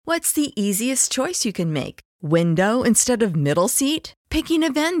What's the easiest choice you can make? Window instead of middle seat? Picking a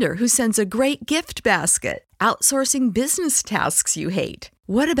vendor who sends a great gift basket? Outsourcing business tasks you hate?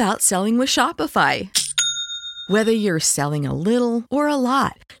 What about selling with Shopify? Whether you're selling a little or a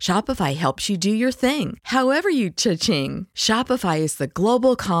lot, Shopify helps you do your thing, however you cha-ching. Shopify is the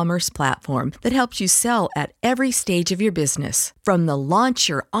global commerce platform that helps you sell at every stage of your business. From the launch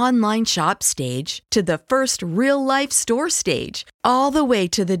your online shop stage to the first real-life store stage, all the way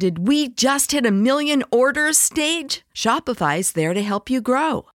to the did we just hit a million orders stage. Shopify's there to help you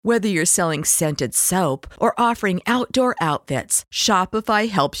grow. Whether you're selling scented soap or offering outdoor outfits, Shopify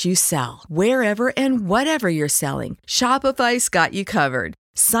helps you sell. Wherever and whatever you're selling, Shopify's got you covered.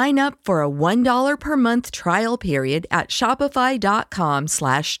 Sign up for a $1 per month trial period at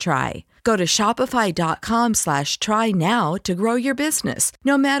shopify.com/try. Go to shopify.com/try now to grow your business,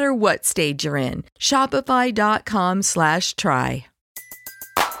 no matter what stage you're in. Shopify.com/try.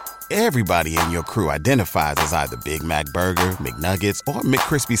 Everybody in your crew identifies as either Big Mac Burger, McNuggets, or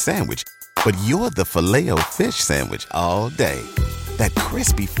McCrispy Sandwich. But you're the Filet-O-Fish Sandwich all day. That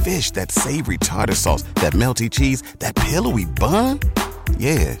crispy fish, that savory tartar sauce, that melty cheese, that pillowy bun.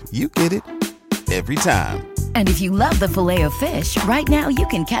 Yeah, you get it. Every time. And if you love the Filet-O-Fish, right now you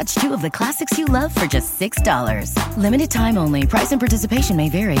can catch two of the classics you love for just $6. Limited time only. Price and participation may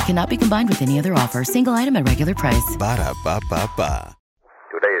vary. Cannot be combined with any other offer. Single item at regular price. Ba-da-ba-ba-ba.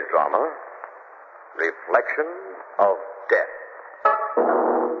 Today's drama, Reflection of Death.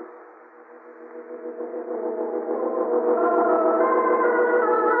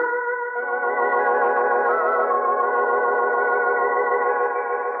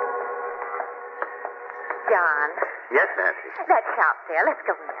 John. Yes, Nancy. That shop there. Let's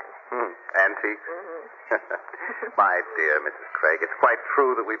go in. Antiques? My dear Mrs. Craig, it's quite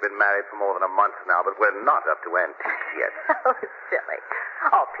true that we've been married for more than a month now, but we're not up to antiques yet. Oh, silly.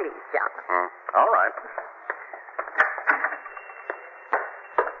 Oh, please, John. All right.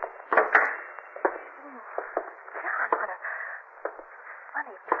 John, what a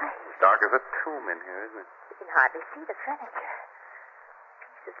funny place. Dark as a tomb in here, isn't it? You can hardly see the furniture.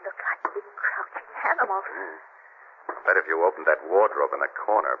 Pieces look like big crouching animals. Bet if you opened that wardrobe in the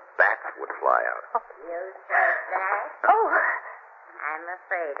corner, bats would fly out. You said that? Oh, I'm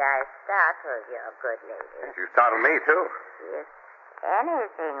afraid I startled you, good lady. You startled me, too. If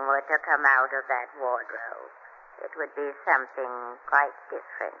anything were to come out of that wardrobe, it would be something quite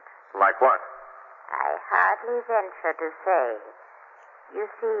different. Like what? I hardly venture to say. You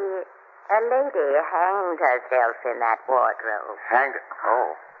see, a lady hanged herself in that wardrobe. Hanged?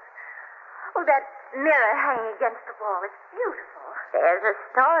 Oh. oh, that mirror hanging against the wall is beautiful. There's a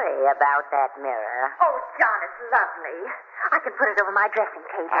story about that mirror. Oh, John, it's lovely. I can put it over my dressing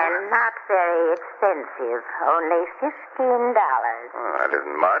table. And not very expensive. Only $15. Oh, that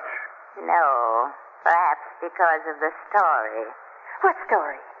isn't much. No, perhaps because of the story. What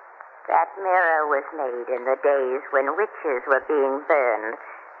story? That mirror was made in the days when witches were being burned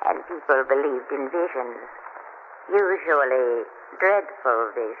and people believed in visions. Usually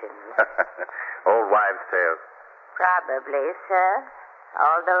dreadful visions. Old wives' tales. Probably, sir.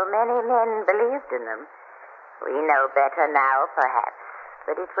 Although many men believed in them. We know better now, perhaps.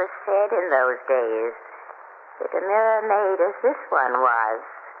 But it was said in those days that a mirror made as this one was,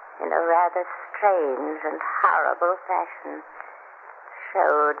 in a rather strange and horrible fashion,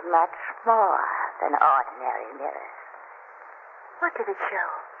 showed much more than ordinary mirrors. What did it show?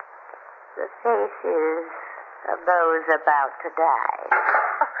 The faces of those about to die.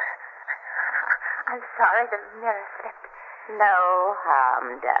 Oh, I'm sorry the mirror slipped. No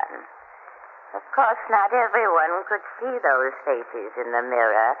harm done. Of course, not everyone could see those faces in the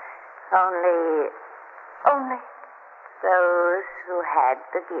mirror. Only those who had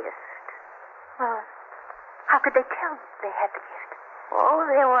the gift. Well, how could they tell they had the gift? Oh,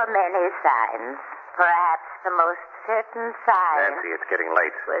 there were many signs. Perhaps the most certain sign Nancy, it's getting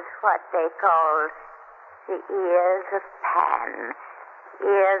late. was what they called the ears of Pan.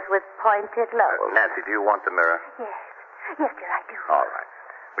 Ears with pointed lobes. Nancy, do you want the mirror? Yes. Yes, dear, I do. All right.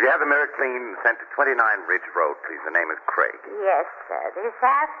 Will you have the mirror cleaned and sent to 29 Ridge Road, please? The name is Craig. Yes, sir. This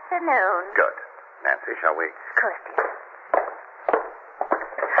afternoon. Good. Nancy, shall we? Of course, dear.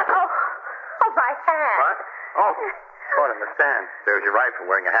 Oh, my hand. What? Oh, caught in the stand. There's your rifle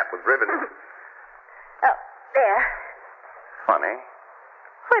wearing a hat with ribbons. Oh, there. Funny.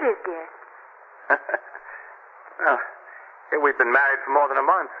 What is, dear? Well, we've been married for more than a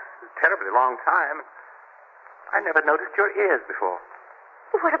month. A terribly long time. I never noticed your ears before.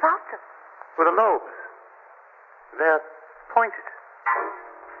 What about them? With the lobes. They're pointed.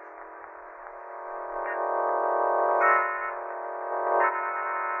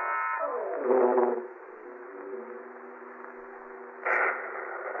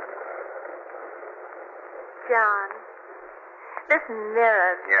 John, this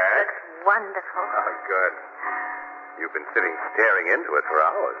mirror Yes? looks wonderful. Oh, good. You've been sitting staring into it for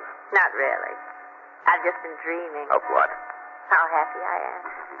hours. Not really. I've just been dreaming. Of what? How happy I am.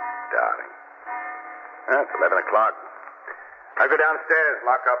 Darling. It's 11 o'clock. I'll go downstairs,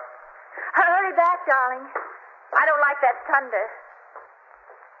 lock up. Hurry back, darling. I don't like that thunder.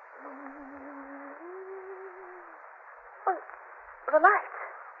 Oh, the lights.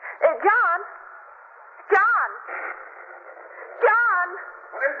 John! John! John!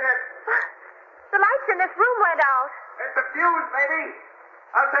 What is it? The lights in this room went out. It's the fuse, maybe.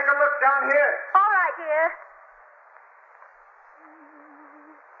 I'll take a look down here. All right, dear.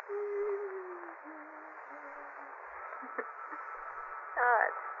 Oh,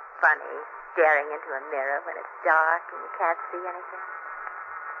 it's funny staring into a mirror when it's dark and you can't see anything.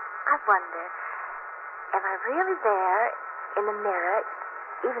 I wonder, am I really there in the mirror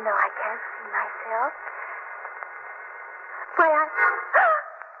even though I can't see myself? Why,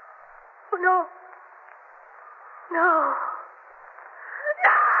 Oh, no. No.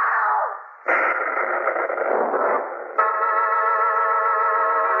 No!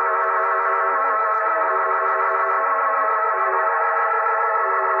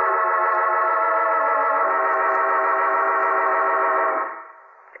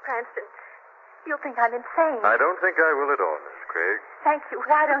 Cranston, you'll think I'm insane. I don't think I will at all, Mrs. Craig. Thank you.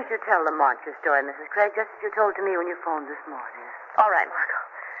 Why don't you tell the monster story, Mrs. Craig, just as you told to me when you phoned this morning? All right, Margot.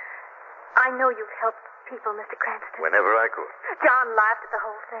 I know you've helped people, Mr. Cranston. Whenever I could. John laughed at the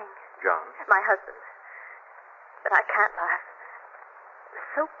whole thing. John. My husband. But I can't laugh. It's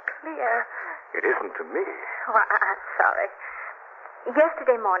so clear. It isn't to me. Oh, I'm sorry.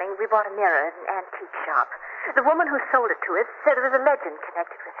 Yesterday morning, we bought a mirror at an antique shop. The woman who sold it to us said there was a legend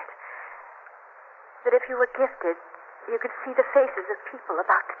connected with it. That if you were gifted, you could see the faces of people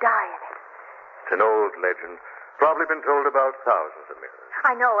about to die in it. It's an old legend. Probably been told about thousands of mirrors.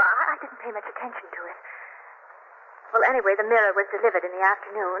 I know. I didn't pay much attention to it. Well, anyway, the mirror was delivered in the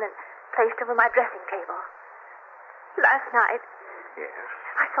afternoon and placed over my dressing table. Last night, Yes.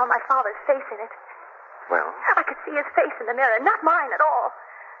 I saw my father's face in it. Well? I could see his face in the mirror, not mine at all.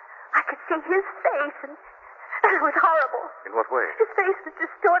 I could see his face, and it was horrible. In what way? His face was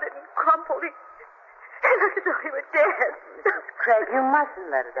distorted and crumpled. He looked as though he were dead. Craig, you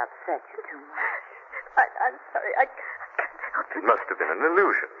mustn't let it upset you too much. I'm sorry. I can't help it. It must have been an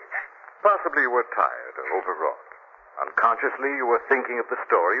illusion. Possibly you were tired or overwrought. Unconsciously, you were thinking of the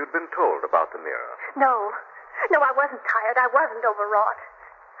story you'd been told about the mirror. No, I wasn't tired. I wasn't overwrought.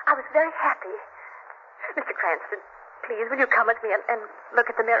 I was very happy. Mr. Cranston, please, will you come with me and look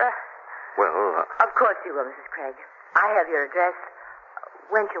at the mirror? Well, Of course you will, Mrs. Craig. I have your address.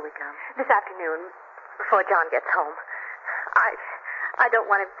 When shall we come? This afternoon, before John gets home. I don't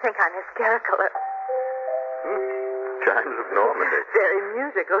want him to think I'm hysterical or... chimes of Normandy. Very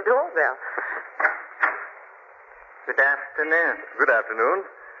musical doorbell. Good afternoon. Good afternoon.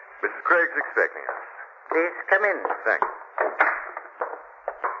 Mrs. Craig's expecting us. Please come in. Thanks.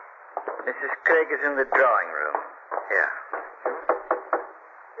 Mrs. Craig is in the drawing room. Here.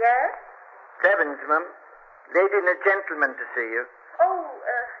 Yes? Evans, Mum. Lady and a gentleman to see you. Oh,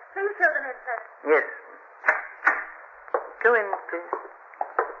 please show them in, sir. Yes. Go in, please.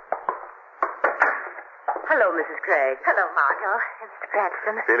 Hello, Mrs. Craig. Hello, Margot. Mr.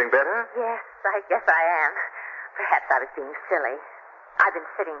 Cranston. Feeling better? Yes, I guess I am. Perhaps I was being silly. I've been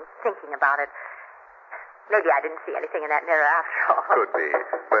sitting thinking about it. Maybe I didn't see anything in that mirror after all. Could be.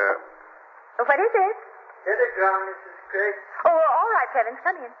 Well, What is it? Telegram, Mrs. Craig. Oh, all right, Evans,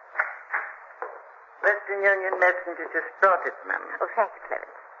 come in. Western Union messenger just brought it, ma'am. Oh, thank you,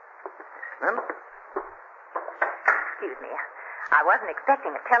 Clemens. Ma'am? Excuse me. I wasn't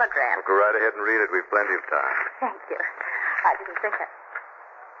expecting a telegram. go right ahead and read it. We've plenty of time. Thank you. I didn't think I...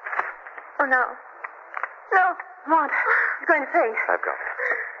 Oh, no. No. Come on. He's going to faint. I've got it.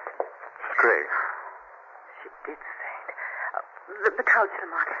 Mrs. Craig. She did faint. The couch,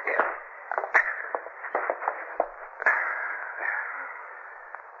 Lamont. Yes.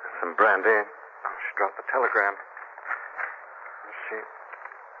 Some brandy. Oh, she dropped the telegram. Let's see.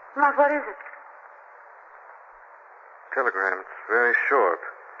 Lamont, what is it? Telegram. It's very short.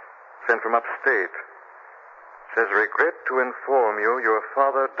 Sent from upstate. Says, regret to inform you your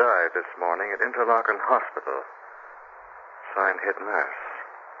father died this morning at Interlaken Hospital. Signed, head nurse.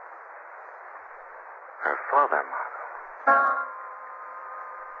 Her father, Margot.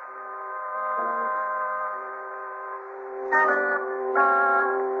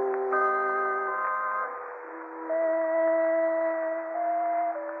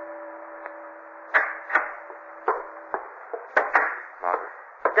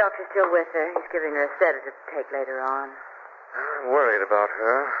 The doctor's still with her. He's giving her a sedative to take later on. I'm worried about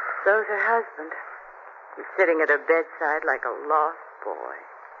her. So's her husband. He's sitting at her bedside like a lost boy.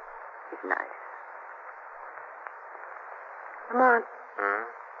 He's nice. Lamont.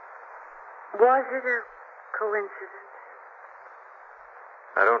 Was it a coincidence?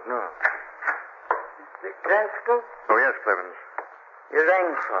 I don't know. Mr. Cranston? Oh, yes, Clemens. You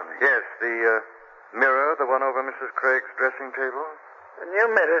rang for me. Yes, the mirror, the one over Mrs. Craig's dressing table? A new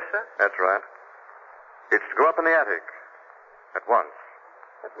mirror, sir? That's right. It's to go up in the attic. At once.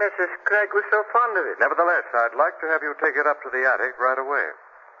 But Mrs. Craig was so fond of it. Nevertheless, I'd like to have you take it up to the attic right away.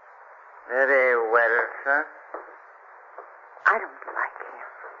 Very well, sir. I don't like him.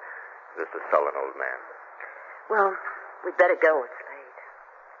 Just a sullen old man. Well, we'd better go. It's late.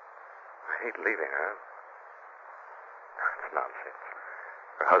 I hate leaving her. It's nonsense.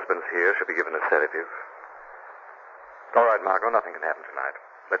 Her husband's here. She'll be given a sedative. All right, Margot, nothing can happen tonight.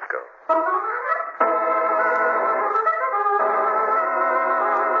 Let's go.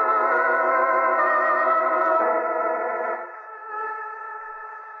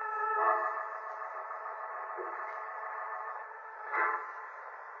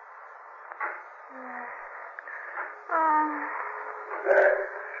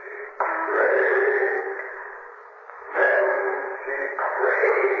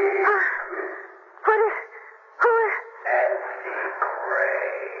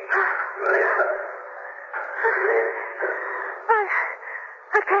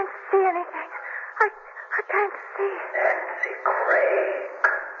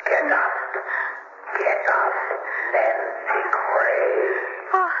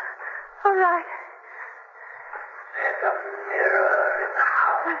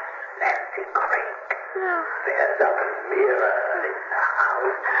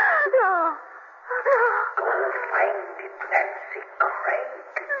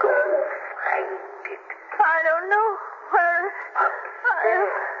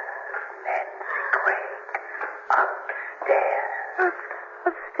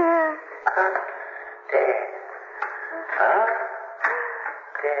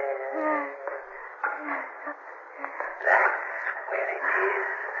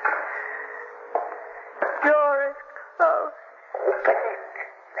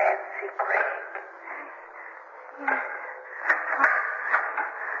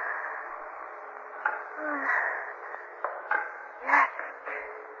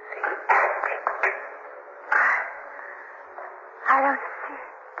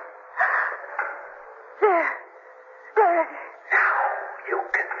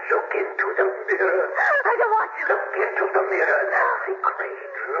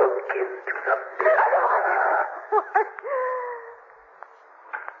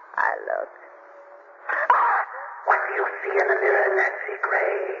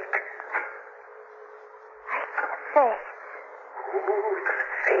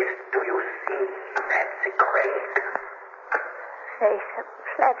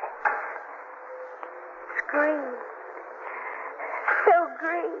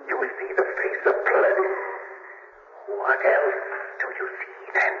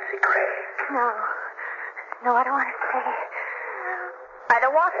 No, I don't want to say it. I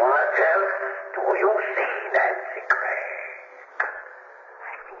don't want to. What else do you see, Nancy Craig?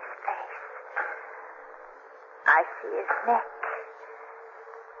 I see his face. I see his neck.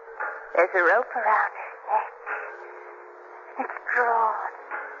 There's a rope around his neck. It's drawn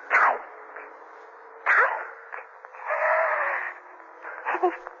tight. Tight. And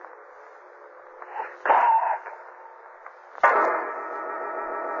he's dead.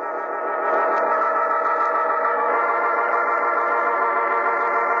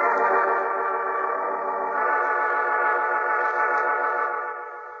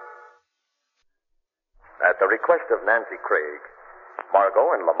 At the request of Nancy Craig,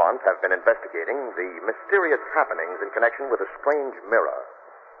 Margot and Lamont have been investigating the mysterious happenings in connection with a strange mirror.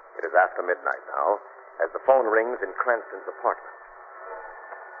 It is after midnight now, as the phone rings in Cranston's apartment.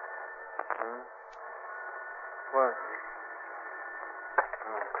 What?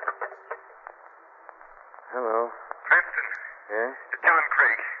 Hello. Cranston. Yeah? It's John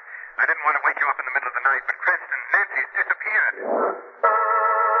Craig. I didn't want to wake you up in the middle of the night, but Cranston, Nancy's disappeared.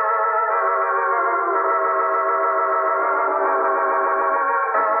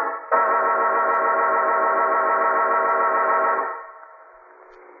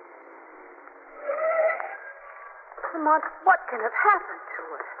 Lamont, what can have happened to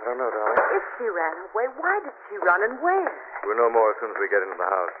her? I don't know, darling. If she ran away, why did she run and where? We'll know more as soon as we get into the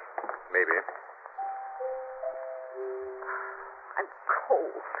house. Maybe. I'm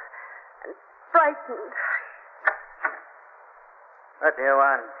cold and frightened. What do you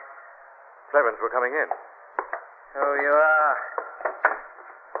want? Clevens, we're coming in. So you are.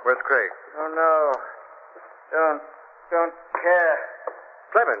 Where's Craig? Oh, no. Don't care.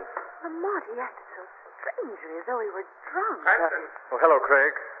 Clevens. Lamont, he acted so strangely, as though he were drunk. Cranston. Oh, hello,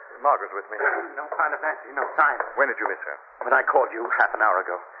 Craig. Margaret's with me. No sign of Nancy, no sign. When did you miss her? When I called you half an hour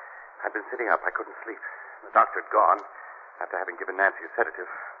ago, I'd been sitting up. I couldn't sleep. The doctor had gone after having given Nancy a sedative.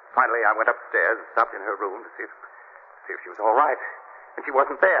 Finally, I went upstairs and stopped in her room to see if she was all right. And she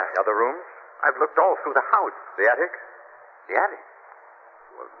wasn't there. The other rooms? I've looked all through the house. The attic? The attic?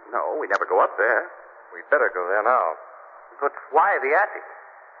 Well, no, we never go up there. We'd better go there now. But why the attic?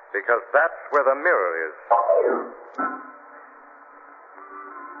 Because that's where the mirror is.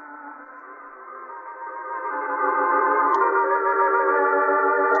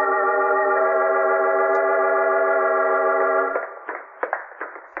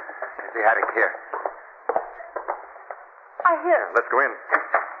 The attic here. I hear him. Let's go in.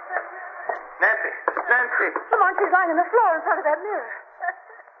 Nancy! Nancy! Lamont, she's lying on the floor in front of that mirror.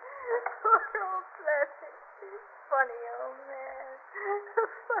 Poor old Blessed. Funny old man.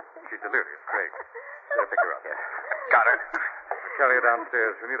 Funny. She's delirious, Craig. Better pick her up. Yeah. Got her. We'll carry her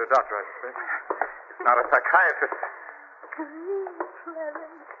downstairs. We need a doctor, I suspect. It's not a psychiatrist. Green,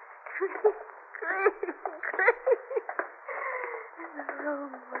 Clement. Green. And the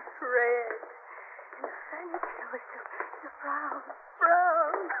room was red. And the furniture was so brown.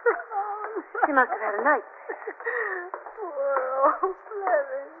 She must have had a night. Poor old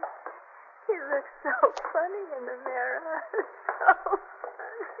Clement. He looks so funny in the mirror. So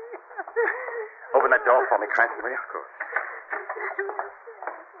funny. Open that door for me, Cranston, will you? Of course.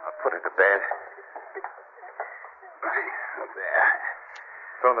 I'll put her to bed. Right. There.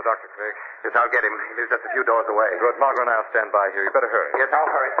 Phone the doctor, Craig. Yes, I'll get him. He lives just a few doors away. Good. Margaret and I'll stand by here. You better hurry. Yes, I'll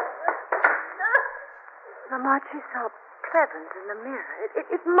hurry. Lamont, she saw Clevens in the mirror.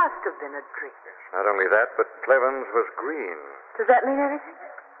 It must have been a dream. Not only that, but Clevens was green. Does that mean anything?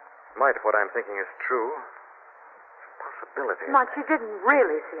 Might what I'm thinking is true. It's a possibility. Lamont, she didn't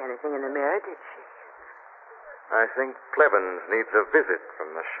really see anything in the mirror, did she? I think Clevens needs a visit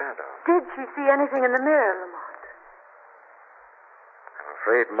from the shadow. Did she see anything in the mirror, Lamont? I'm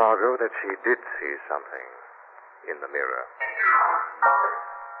afraid, Margot, that she did see something in the mirror.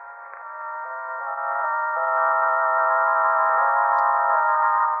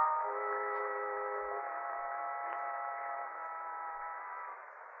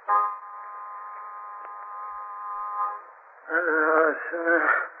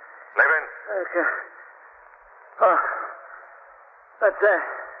 Levin. Okay. Oh. What's that?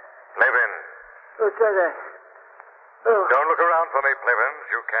 Levin. What's that? Oh. Don't look around for me, Clevens.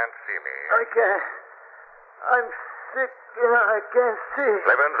 You can't see me. I can't. I'm sick, I can't see.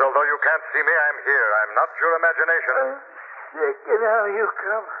 Clevens, although you can't see me, I'm here. I'm not your imagination. I'm sick, now you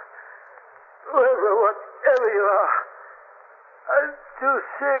come. Whatever you are. I'm too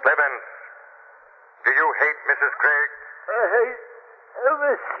sick. Clevens, do you hate Mrs. Craig? I hate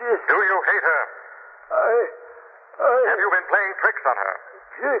Mrs. Do you hate her? Have you been playing tricks on her?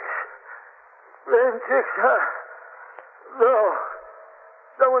 Tricks? Playing tricks, huh? No.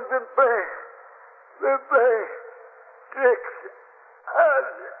 Someone's been playing tricks on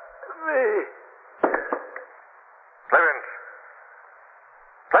me. Clevens!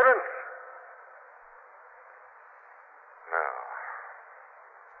 Clevens! No.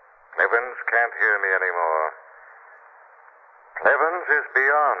 Clevens can't hear me anymore. Clevens is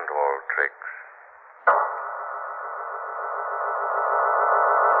beyond all tricks.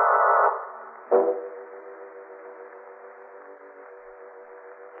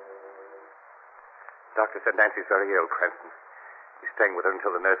 Doctor said Nancy's very ill, Cranston. He's staying with her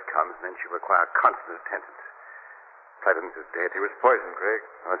until the nurse comes, and then she'll require constant attendance. Clevens is dead. He was poisoned, Craig.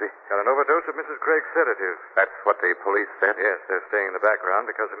 Was he? Got an overdose of Mrs. Craig's sedative. That's what the police said? Yes, they're staying in the background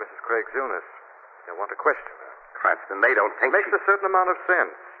because of Mrs. Craig's illness. They want to question her. Cranston, they don't think Makes a certain amount of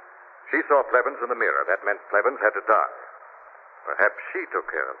sense. She saw Clevens in the mirror. That meant Clevens had to die. Perhaps she took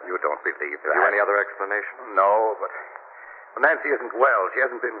care of it. You don't believe that. Have you any other explanation? No, but Nancy isn't well. She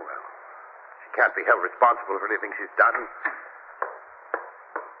hasn't been well. She can't be held responsible for anything she's done.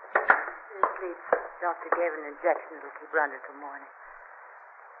 Sleep. Doctor gave an injection that'll keep her under till morning.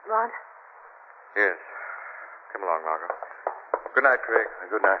 Lamont? Yes. Come along, Margot. Good night, Craig.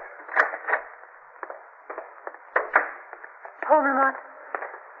 Good night. Home, Lamont?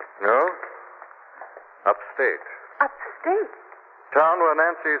 No. Upstate. Upstate? Town where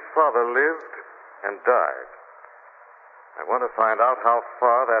Nancy's father lived and died. I want to find out how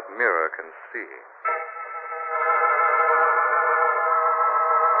far that mirror can see.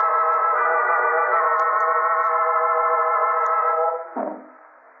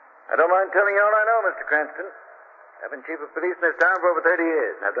 I don't mind telling you all I know, Mr. Cranston. I've been chief of police in this town for over 30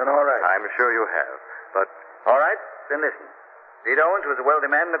 years, and I've done all right. I'm sure you have, but... All right, then listen. Pete Owens was a wealthy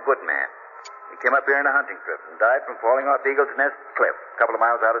man and a good man. He came up here on a hunting trip and died from falling off Eagle's Nest Cliff, a couple of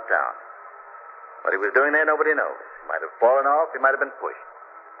miles out of town. What he was doing there, nobody knows. He might have fallen off, he might have been pushed.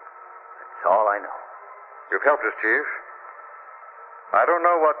 That's all I know. You've helped us, Chief. I don't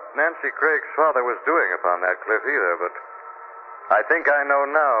know what Nancy Craig's father was doing upon that cliff either, but I think I know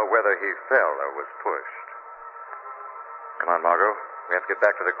now whether he fell or was pushed. Come on, Margot. We have to get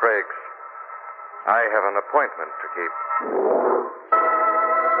back to the Craigs. I have an appointment to keep.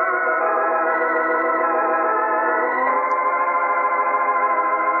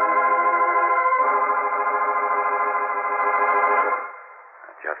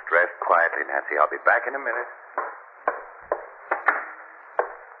 Just rest quietly, Nancy. I'll be back in a minute.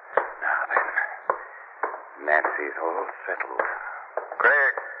 Now then. Nancy's all settled.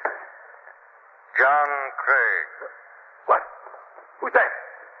 Craig. John Craig. What? Who's that?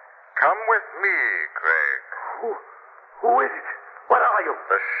 Come with me, Craig. Who is it? What are you?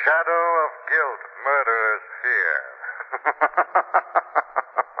 The shadow of guilt murderers fear.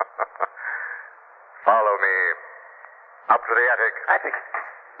 Follow me. Up to the attic. Attic?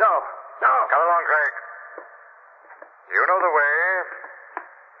 No. Come along, Craig. You know the way.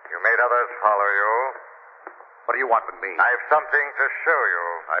 You made others follow you. What do you want with me? I've something to show you.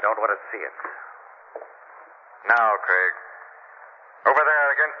 I don't want to see it. Now, Craig. Over there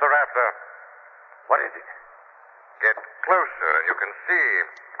against the rafter. What is it? Get closer and you can see.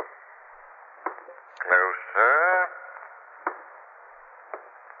 Closer.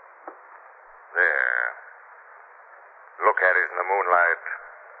 There. Look at it in the moonlight.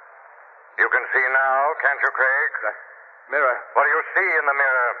 You can see now, can't you, Craig? The mirror. What do you see in the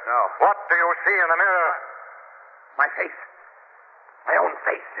mirror? No. What do you see in the mirror? My face. My own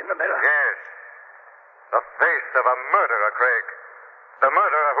face in the mirror. Yes. The face of a murderer, Craig. The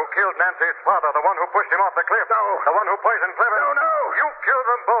murderer who killed Nancy's father, the one who pushed him off the cliff. No. The one who poisoned Clevin. No. You killed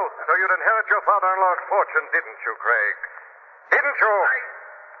them both, so you'd inherit your father-in-law's fortune, didn't you, Craig? Didn't you?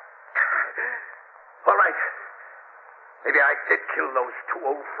 All right. Maybe I did kill those two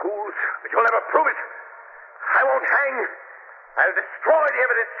old fools, but you'll never prove it. I won't hang. I'll destroy the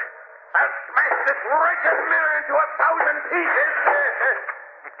evidence. I'll smash this wretched mirror into 1,000 pieces.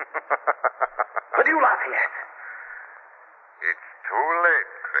 What are you laughing at? It's too late,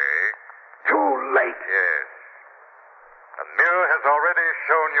 Craig. Too late? Yes. The mirror has already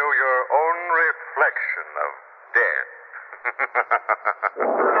shown you your own reflection of death.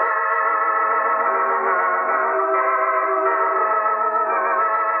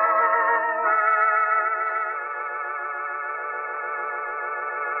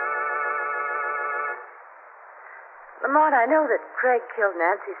 Lamont, I know that Craig killed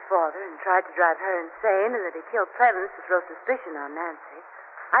Nancy's father and tried to drive her insane, and that he killed Clevins to throw suspicion on Nancy.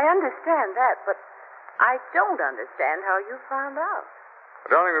 I understand that, but I don't understand how you found out.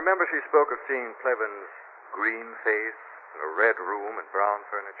 Darling, remember she spoke of seeing Clevin's green face in a red room and brown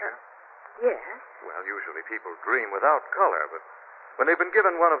furniture? Yes. Well, usually people dream without color, but when they've been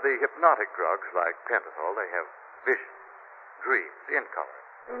given one of the hypnotic drugs like pentothal, they have visions, dreams in color.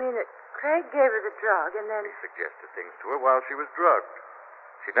 You mean that Craig gave her the drug and then... He suggested things to her while she was drugged.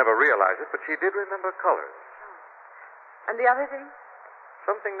 She'd never realize it, but she did remember colors. Oh. And the other thing?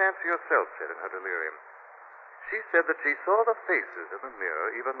 Something Nancy herself said in her delirium. She said that she saw the faces in the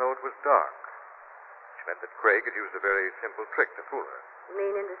mirror even though it was dark. She meant that Craig had used a very simple trick to fool her. You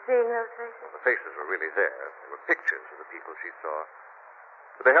mean into seeing those faces? Well, the faces were really there. They were pictures of the people she saw.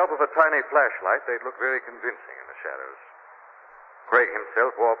 With the help of a tiny flashlight, they'd look very convincing in the shadows. Craig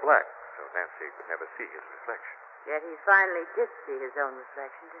himself wore black, so Nancy could never see his reflection. Yet he finally did see his own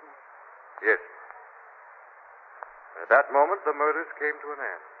reflection, didn't he? Yes. At that moment, the murders came to an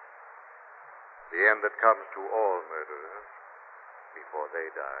end. The end that comes to all murderers before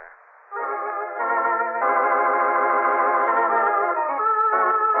they die.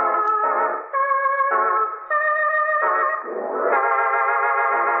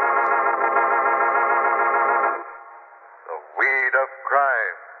 The weed of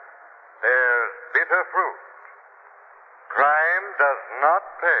crime bears bitter fruit. Crime does not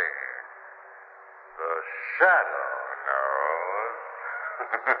pay. The shadow knows.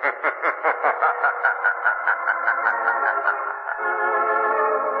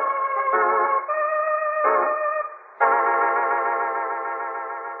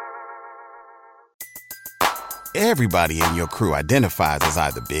 Everybody in your crew identifies as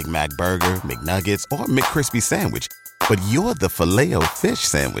either Big Mac Burger, McNuggets, or McCrispy Sandwich. But you're the Filet-O-Fish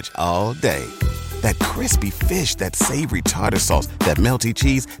Sandwich all day. That crispy fish, that savory tartar sauce, that melty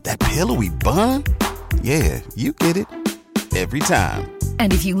cheese, that pillowy bun. Yeah, you get it. Every time.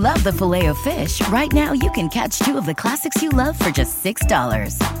 And if you love the Filet-O-Fish, right now you can catch 2 of the classics you love for just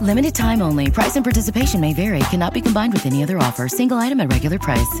 $6. Limited time only. Price and participation may vary. Cannot be combined with any other offer. Single item at regular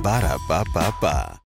price. Ba-da-ba-ba-ba.